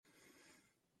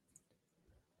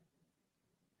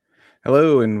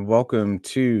Hello and welcome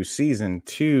to season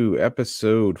 2,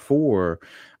 episode 4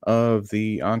 of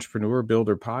the Entrepreneur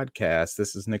Builder podcast.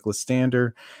 This is Nicholas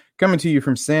Stander coming to you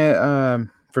from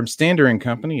Stander and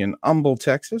Company in Humble,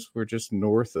 Texas. We're just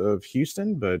north of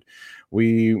Houston, but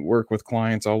we work with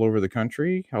clients all over the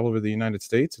country, all over the United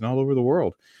States, and all over the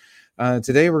world.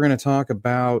 Today, we're going to talk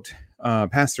about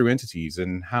pass-through entities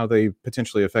and how they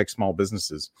potentially affect small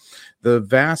businesses. The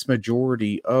vast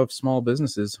majority of small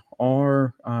businesses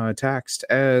are taxed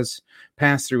as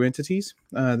pass-through entities.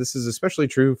 This is especially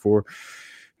true for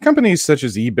companies such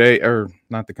as eBay, or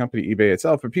not the company eBay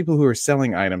itself, but people who are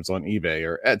selling items on eBay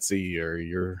or Etsy, or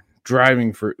you're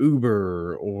driving for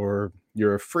Uber, or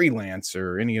you're a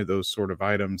freelancer, any of those sort of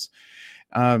items.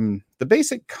 The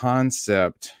basic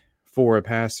concept for a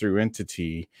pass-through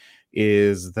entity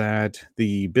is that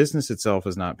the business itself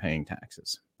is not paying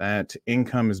taxes. That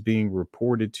income is being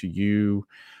reported to you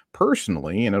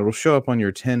personally, and it'll show up on your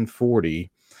 1040,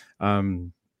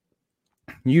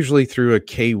 usually through a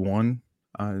K1.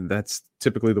 That's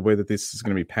typically the way that this is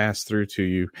going to be passed through to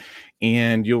you,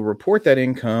 and you'll report that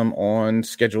income on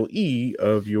Schedule E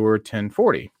of your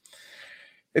 1040.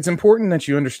 It's important that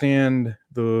you understand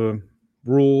the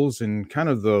rules and kind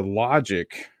of the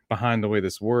logic behind the way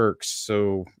this works.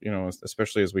 So,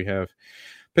 especially as we have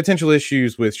potential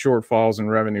issues with shortfalls in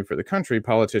revenue for the country,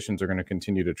 politicians are going to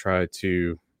continue to try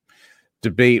to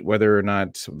debate whether or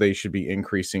not they should be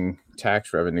increasing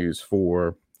tax revenues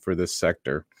for this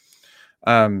sector.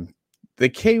 The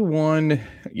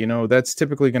K1, that's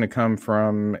typically going to come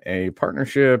from a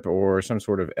partnership or some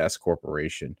sort of S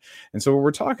corporation. And so what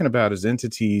we're talking about is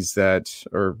entities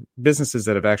or businesses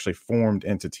that have actually formed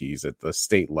entities at the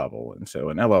state level. And so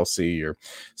an LLC, or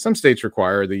some states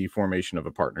require the formation of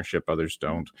a partnership, others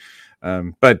don't.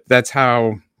 But that's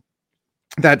how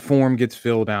that form gets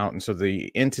filled out. And so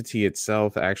the entity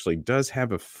itself actually does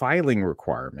have a filing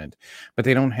requirement, but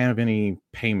they don't have any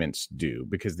payments due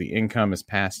because the income is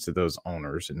passed to those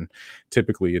owners. And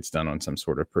typically it's done on some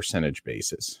sort of percentage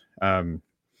basis.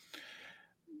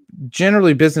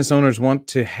 Generally, business owners want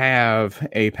to have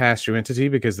a pass-through entity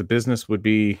because the business would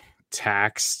be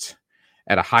taxed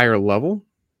at a higher level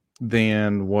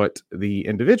than what the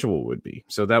individual would be.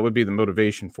 So that would be the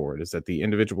motivation for it, is that the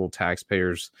individual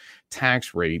taxpayers'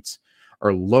 tax rates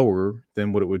are lower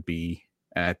than what it would be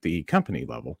at the company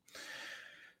level.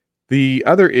 The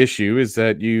other issue is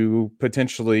that you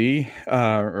potentially,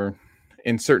 or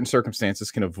in certain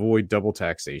circumstances, can avoid double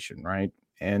taxation, right?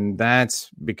 And that's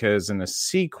because in a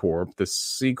C Corp, the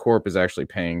C Corp is actually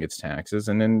paying its taxes,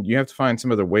 and then you have to find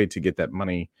some other way to get that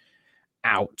money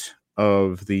out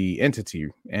of the entity.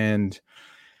 And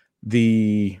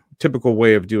the typical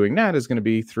way of doing that is going to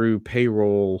be through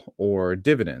payroll or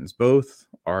dividends. Both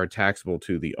are taxable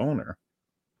to the owner.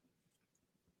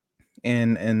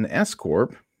 In an S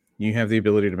Corp, you have the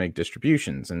ability to make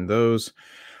distributions, and those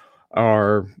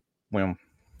are,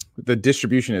 the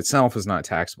distribution itself is not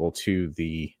taxable to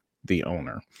the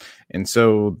owner. And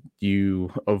so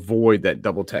you avoid that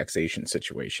double taxation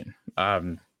situation.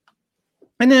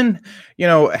 And then,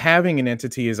 having an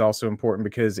entity is also important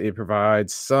because it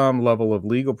provides some level of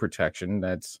legal protection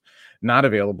that's not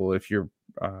available if you're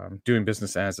doing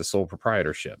business as a sole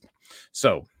proprietorship.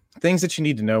 So things that you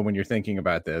need to know when you're thinking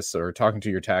about this or talking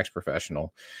to your tax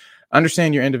professional: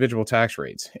 understand your individual tax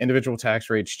rates. Individual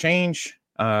tax rates change,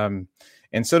 and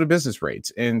so do business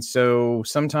rates. And so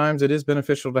sometimes it is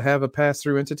beneficial to have a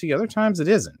pass-through entity. Other times it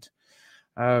isn't.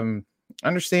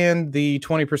 Understand the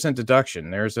 20%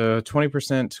 deduction. There's a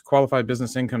 20% qualified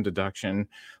business income deduction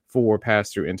for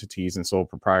pass-through entities and sole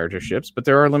proprietorships, but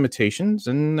there are limitations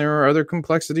and there are other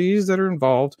complexities that are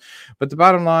involved. But the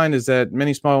bottom line is that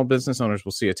many small business owners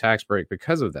will see a tax break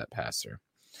because of that pass-through.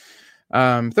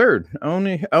 Third,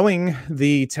 owing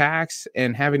the tax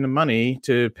and having the money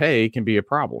to pay can be a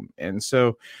problem. And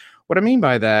so what I mean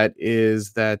by that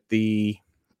is that the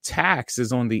tax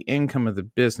is on the income of the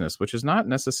business, which is not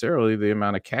necessarily the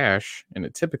amount of cash, and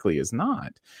it typically is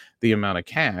not the amount of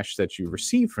cash that you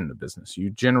receive from the business.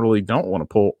 You generally don't want to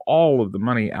pull all of the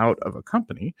money out of a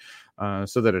company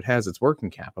so that it has its working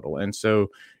capital. And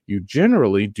so you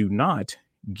generally do not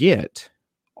get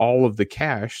all of the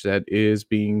cash that is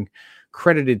being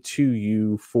credited to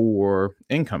you for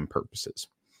income purposes.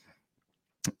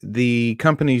 The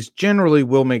companies generally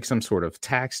will make some sort of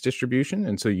tax distribution.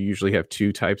 And so you usually have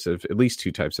at least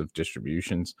two types of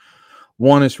distributions.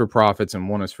 One is for profits and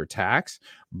one is for tax,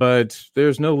 but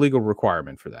there's no legal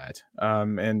requirement for that.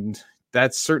 And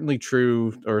that's certainly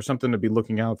true, or something to be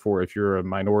looking out for if you're a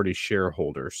minority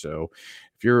shareholder. So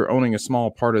if you're owning a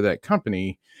small part of that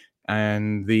company,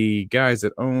 And the guys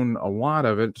that own a lot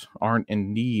of it aren't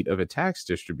in need of a tax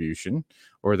distribution,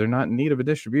 or they're not in need of a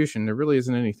distribution. There really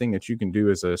isn't anything that you can do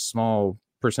as a small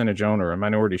percentage owner, a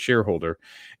minority shareholder,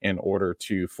 in order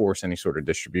to force any sort of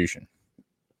distribution.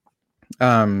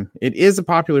 It is a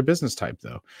popular business type,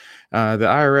 though. The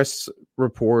IRS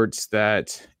reports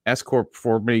that S corp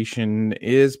formation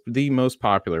is the most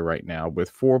popular right now,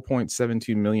 with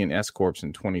 4.72 million S corps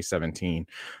in 2017,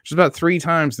 which is about 3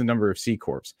 times the number of C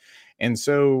corps. And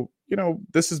so,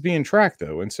 this is being tracked,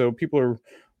 though, and so people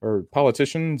or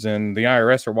politicians and the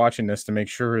IRS are watching this to make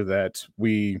sure that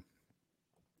we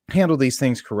handle these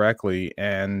things correctly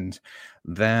and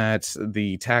that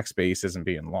the tax base isn't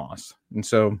being lost. And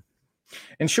so,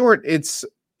 in short, it's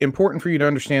important for you to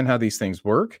understand how these things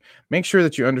work. Make sure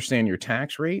that you understand your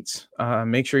tax rates.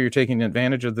 Make sure you're taking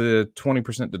advantage of the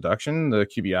 20% deduction, the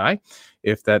QBI,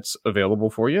 if that's available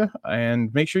for you.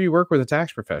 And make sure you work with a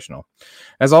tax professional.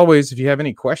 As always, if you have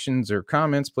any questions or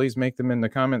comments, please make them in the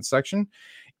comments section.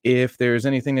 If there's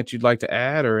anything that you'd like to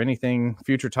add or anything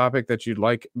future topic that you'd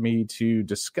like me to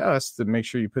discuss, then make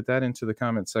sure you put that into the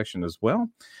comment section as well.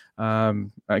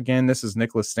 Again, this is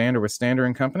Nicholas Stander with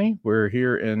Stander & Company. We're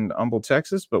here in Humble,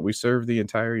 Texas, but we serve the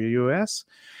entire U.S.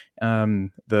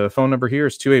 The phone number here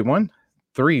is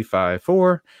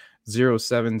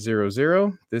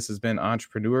 281-354-0700. This has been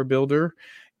Entrepreneur Builder,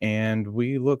 and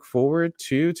we look forward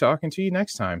to talking to you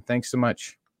next time. Thanks so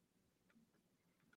much.